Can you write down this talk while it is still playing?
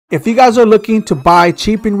If you guys are looking to buy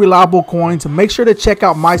cheap and reliable coins, make sure to check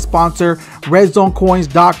out my sponsor,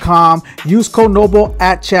 redzonecoins.com. Use code NOBLE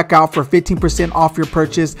at checkout for 15% off your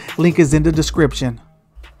purchase. Link is in the description.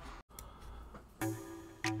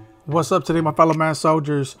 What's up today, my fellow man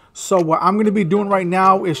soldiers? So what I'm going to be doing right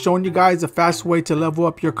now is showing you guys a fast way to level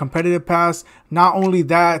up your competitive pass. Not only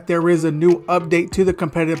that, there is a new update to the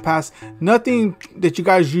competitive pass. Nothing that you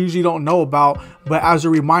guys usually don't know about, but as a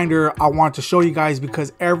reminder, I want to show you guys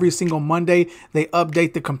because every single Monday they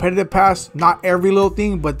update the competitive pass. Not every little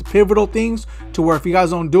thing, but the pivotal things, to where if you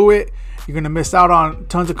guys don't do it, you're going to miss out on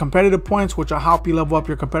tons of competitive points, which will help you level up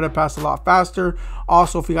your competitive pass a lot faster.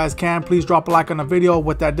 Also, if you guys can, please drop a like on the video.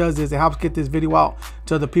 What that does is it helps get this video out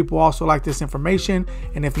to the people who also like this information.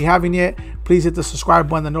 And if you haven't yet, please hit the subscribe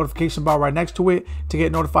button, the notification bell right next to it to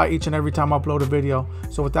get notified each and every time I upload a video.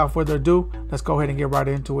 So without further ado, let's go ahead and get right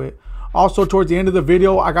into it. Also, towards the end of the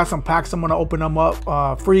video, I got some packs. I'm going to open them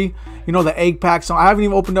up free. You know, the egg packs. So I haven't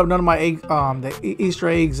even opened up none of my egg, the Easter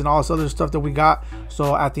eggs and all this other stuff that we got.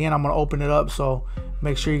 So at the end, I'm going to open it up. So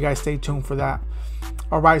make sure you guys stay tuned for that.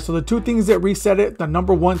 All right. So the two things that reset it, the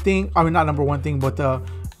number one thing, I mean, not number one thing, but the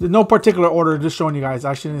no particular order, just showing you guys.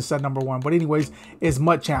 I shouldn't have said number one. But anyways, is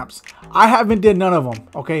MUT Champs. I haven't did none of them.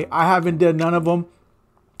 Okay. I haven't did none of them.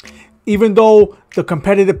 Even though the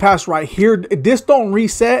competitive pass right here, this don't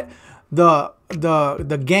reset. The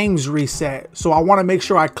games reset. So I want to make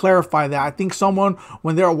sure I clarify that. I think someone,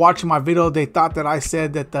 when they were watching my video, they thought that I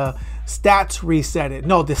said that the stats reset it.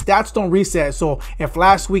 No, the stats don't reset. So if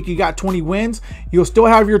last week you got 20 wins, you'll still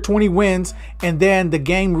have your 20 wins, and then the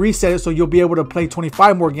game reset it, so you'll be able to play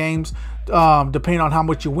 25 more games depending on how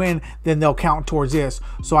much you win. Then they'll count towards this.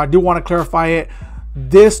 So I do want to clarify it.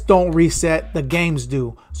 This don't reset, the games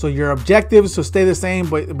do. So your objectives will stay the same,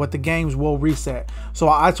 but the games will reset. So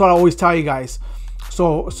that's what I always tell you guys.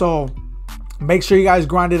 So make sure you guys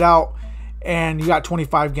grind it out, and you got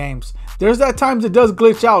 25 games. There's that times it does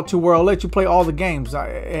glitch out to where I'll let you play all the games.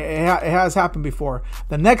 It has happened before.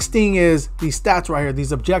 The next thing is these stats right here,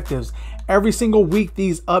 these objectives. Every single week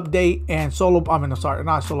these update, and solo, I mean, sorry,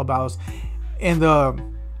 not solo battles, in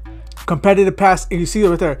the competitive pass, and you see it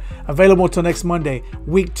right there, available until next Monday,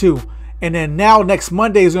 week 2. And then now next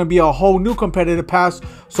Monday is going to be a whole new competitive pass,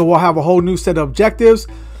 so we'll have a whole new set of objectives.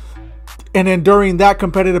 And then during that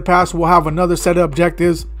competitive pass, we'll have another set of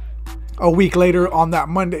objectives a week later on that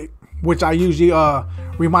Monday, which I usually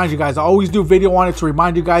remind you guys. I always do video on it to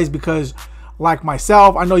remind you guys, because like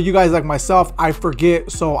myself, I know you guys like myself, I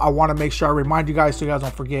forget. So I want to make sure I remind you guys so you guys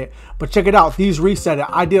don't forget. But check it out, these reset it.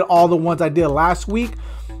 I did all the ones I did last week.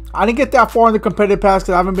 I didn't get that far in the competitive pass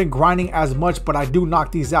because I haven't been grinding as much, but I do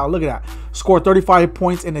knock these out. Look at that. Score 35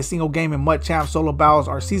 points in a single game in MUT Champs Solo Battles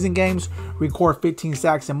or season games. Record 15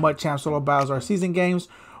 sacks in MUT Champs Solo Battles or season games.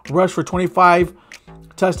 Rush for 25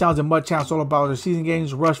 touchdowns in MUT Champs Solo Battles or season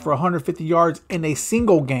games. Rush for 150 yards in a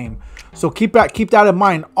single game. So keep that in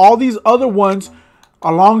mind. All these other ones,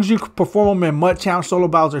 as long as you perform them in MUT Champs Solo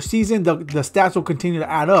Battles or season, the stats will continue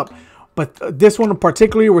to add up. But this one in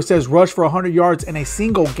particular, where it says rush for 100 yards in a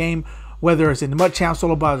single game, whether it's in the MUT Champs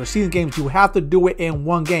Solo Battles or season games, you have to do it in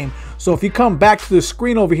one game. So if you come back to the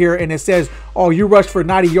screen over here and it says, oh, you rushed for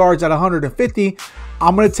 90 yards at 150,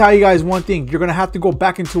 I'm going to tell you guys one thing. You're going to have to go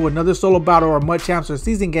back into another solo battle or MUT Champs or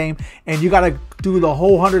season game, and you got to do the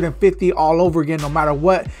whole 150 all over again, no matter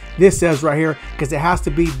what this says right here, because it has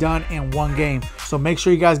to be done in one game. So make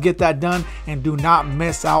sure you guys get that done and do not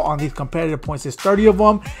miss out on these competitive points. There's 30 of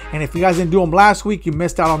them, and if you guys didn't do them last week, you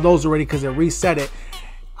missed out on those already because it reset it.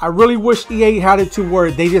 I really wish EA had it to where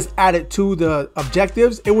they just added to the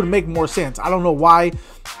objectives. It would make more sense. I don't know why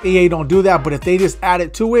EA don't do that, but if they just add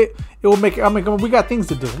it to it, it will make, I mean, we got things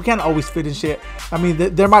to do. We can't always fit in shit. I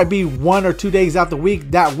mean, there might be 1 or 2 days out the week,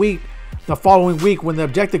 the following week when the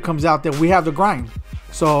objective comes out, that we have to grind.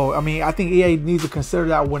 So, I mean, I think EA needs to consider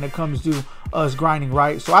that when it comes to us grinding,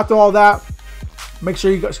 right? So after all that, make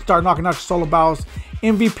sure you start knocking out your solo battles.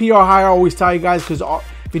 MVP or higher, I always tell you guys, because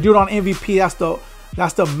if you do it on MVP,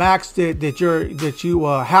 that's the max that you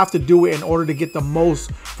have to do it in order to get the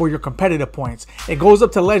most for your competitive points. It goes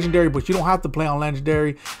up to legendary, but you don't have to play on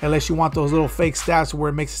legendary unless you want those little fake stats where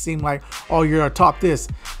it makes it seem like, oh, you're a top this.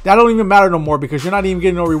 That don't even matter no more because you're not even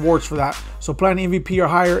getting no rewards for that. So playing MVP or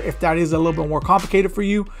higher, if that is a little bit more complicated for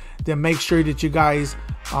you, then make sure that you guys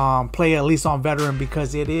play at least on veteran,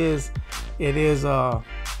 because it is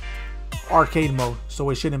arcade mode, so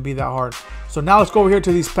it shouldn't be that hard. So now let's go over here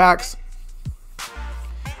to these packs.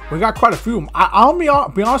 We got quite a few. I'll be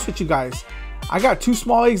honest with you guys. I got 2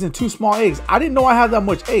 small eggs and 2 small eggs. I didn't know I had that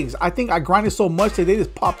much eggs. I think I grinded so much that they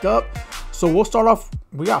just popped up. So we'll start off.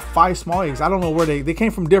 We got 5 small eggs. I don't know where they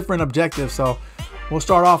came from, different objectives. So We'll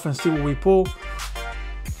start off and see what we pull.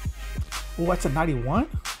 Oh, that's a 91.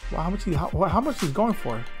 Wow, how much he's going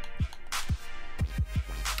for?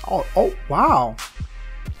 Oh, wow.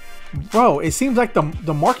 Bro, it seems like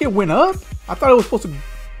the market went up. I thought it was supposed to.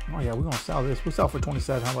 Oh yeah, we're gonna sell this. We'll sell for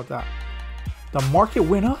 27. How about that? The market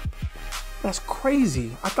went up. That's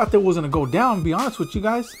crazy. I thought that was gonna go down, to be honest with you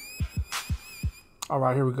guys. All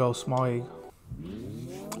right, here we go. Small egg.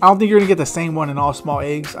 I don't think you're gonna get the same one in all small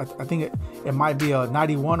eggs. I think it might be a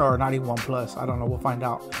 91 or a 91 plus. I don't know. We'll find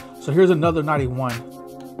out. So here's another 91.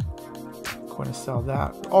 Going to sell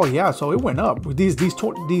that. Oh yeah, so it went up. These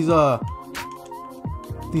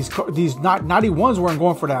 91s weren't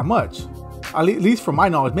going for that much. At least from my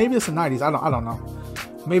knowledge. Maybe it's the 90s. I don't know.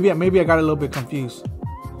 Maybe I got a little bit confused.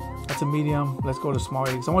 That's a medium. Let's go to small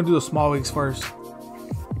eggs. I want to do the small eggs first.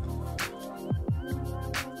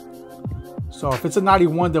 So if it's a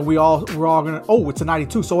 91, then we're all gonna. Oh, it's a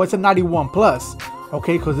 92. So it's a 91 plus.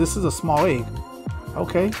 Okay, because this is a small egg.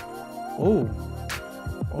 Okay. Oh.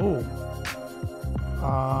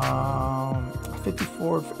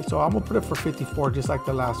 54. So I'm gonna put it for 54, just like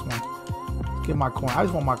the last one. Get my coin. I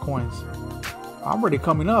just want my coins. I'm already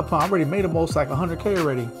coming up, huh? I already made almost like 100K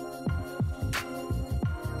already.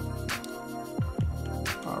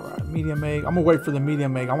 All right, medium egg. I'm gonna wait for the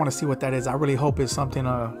medium egg. I want to see what that is. I really hope it's something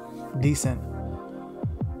decent.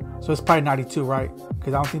 So it's probably 92, right?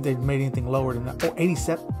 Because I don't think they made anything lower than that. Oh,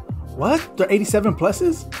 87. What? They're 87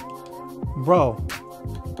 pluses? Bro.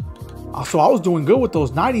 So I was doing good with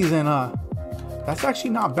those 90s, and that's actually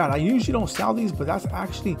not bad. I usually don't sell these, but that's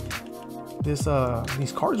actually these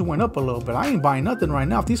cards went up a little bit. I ain't buying nothing right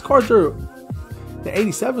now. If these cards are the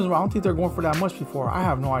 87s, I don't think they're going for that much before. I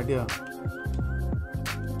have no idea.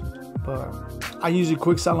 But I usually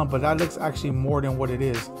quick sell them, but that looks actually more than what it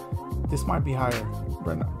is. This might be higher.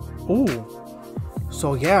 Ooh.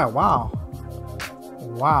 So yeah, wow.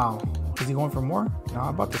 Is he going for more? No,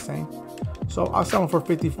 about the same. So I'll sell him for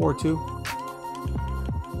 54 too.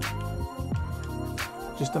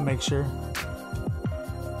 Just to make sure.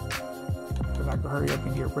 Because I can hurry up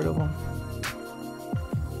and get rid of them.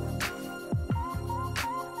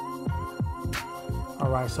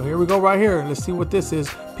 Alright, so here we go right here. Let's see what this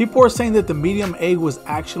is. People are saying that the medium egg was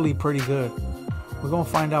actually pretty good. We're going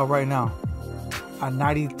to find out right now. A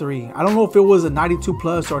 93. I don't know if it was a 92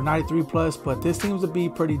 plus or 93 plus, but this seems to be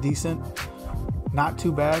pretty decent. Not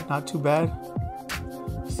too bad, not too bad.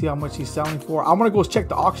 See how much he's selling for. I'm gonna go check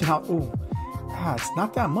the auction house. Ooh, yeah, it's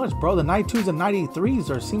not that much, bro. The 92s and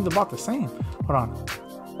 93s seemed about the same. Hold on.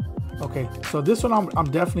 Okay, so this one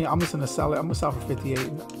I'm just gonna sell it. I'm gonna sell for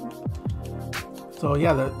 58. So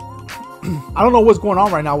yeah, I don't know what's going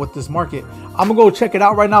on right now with this market. I'm gonna go check it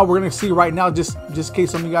out right now. We're gonna see right now, just in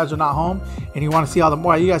case some of you guys are not home and you want to see how the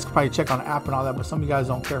more. You guys can probably check on the app and all that, but some of you guys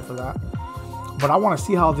don't care for that. But I want to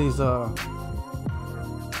see how these. I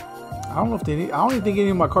don't know if I don't even think any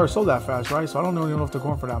of my cars sold that fast, right? So I don't even know if they're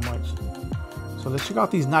going for that much. So let's check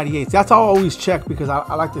out these 98s. That's how I always check, because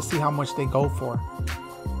I like to see how much they go for.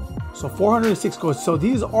 So 406 goes. So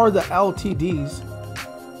these are the LTDs.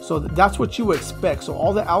 So that's what you expect. So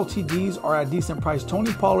all the LTDs are at decent price.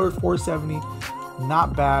 Tony Pollard 470,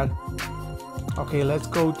 not bad. Okay, let's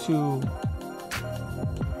go to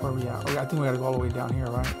where we at? Okay, I think we gotta go all the way down here,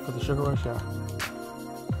 right? For the Sugar Rush, yeah.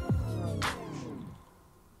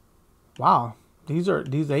 Wow, these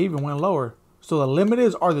they even went lower. So the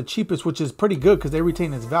limiteds are the cheapest, which is pretty good because they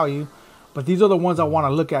retain its value. But these are the ones I want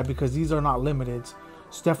to look at because these are not limiteds.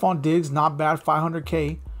 Stephon Diggs, not bad,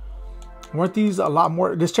 500K. Weren't these a lot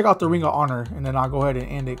more? Let's check out the Ring of Honor, and then I'll go ahead and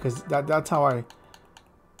end it, because this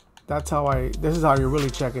is how you really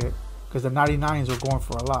check it, because the 99s are going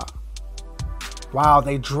for a lot. Wow,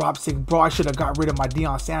 they dropped 6, bro. I should have got rid of my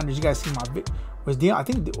Deion Sanders. You guys see my was Deion? I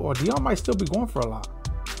think Deion might still be going for a lot.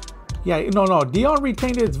 Yeah, no, Deion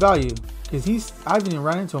retained its value, because I haven't even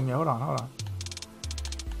run into him yet. Hold on,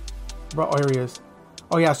 bro. Oh, here he is.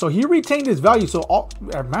 Oh yeah, so he retained his value. So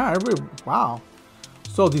wow.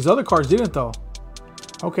 So these other cards didn't, though.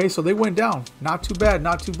 Okay, so they went down. Not too bad,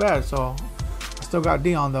 not too bad. So I still got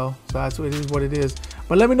Deion, though. So that's what it is.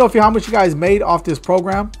 But let me know how much you guys made off this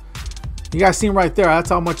program. You guys seen right there. That's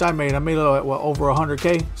how much I made. I made over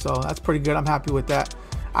 100K. So that's pretty good. I'm happy with that.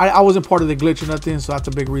 I wasn't part of the glitch or nothing, so that's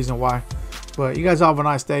a big reason why. But you guys have a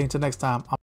nice day. Until next time.